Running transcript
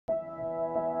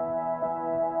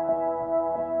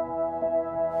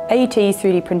AUT's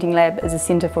 3D printing lab is a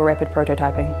centre for rapid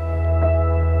prototyping.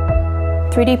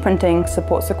 3D printing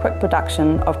supports the quick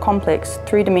production of complex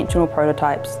three-dimensional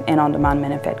prototypes and on-demand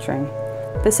manufacturing.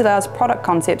 This allows product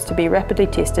concepts to be rapidly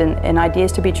tested and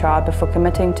ideas to be trialled before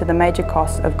committing to the major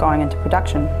costs of going into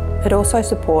production. It also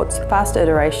supports faster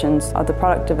iterations of the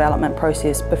product development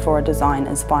process before a design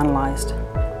is finalised.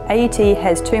 AUT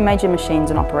has two major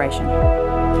machines in operation.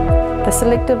 The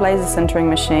selective laser sintering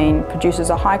machine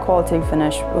produces a high quality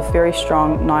finish with very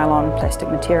strong nylon plastic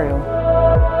material.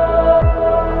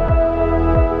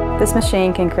 This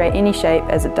machine can create any shape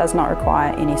as it does not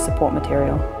require any support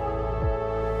material.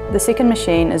 The second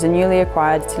machine is a newly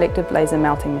acquired selective laser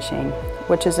melting machine,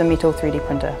 which is a metal 3D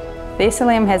printer. The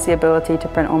SLM has the ability to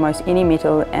print almost any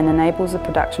metal and enables the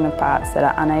production of parts that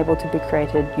are unable to be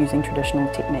created using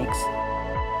traditional techniques.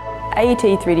 AUT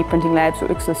 3D printing labs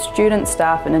works with students,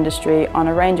 staff and industry on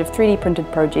a range of 3D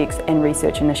printed projects and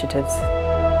research initiatives.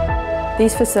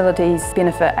 These facilities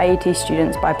benefit AUT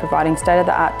students by providing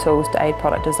state-of-the-art tools to aid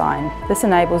product design. This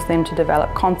enables them to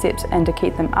develop concepts and to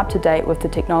keep them up to date with the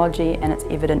technology and its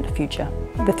evident future.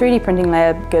 The 3D printing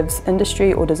lab gives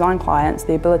industry or design clients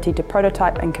the ability to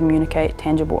prototype and communicate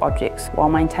tangible objects while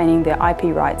maintaining their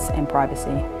IP rights and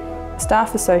privacy.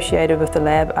 Staff associated with the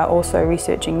lab are also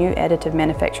researching new additive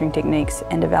manufacturing techniques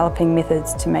and developing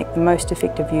methods to make the most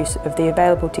effective use of the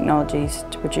available technologies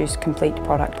to produce complete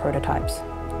product prototypes.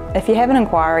 If you have an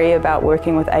inquiry about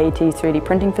working with AUT's 3D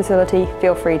printing facility,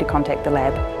 feel free to contact the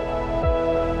lab.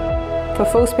 For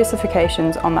full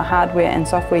specifications on the hardware and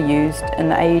software used in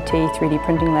the AUT 3D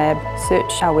printing lab,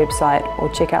 search our website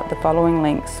or check out the following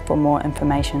links for more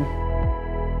information.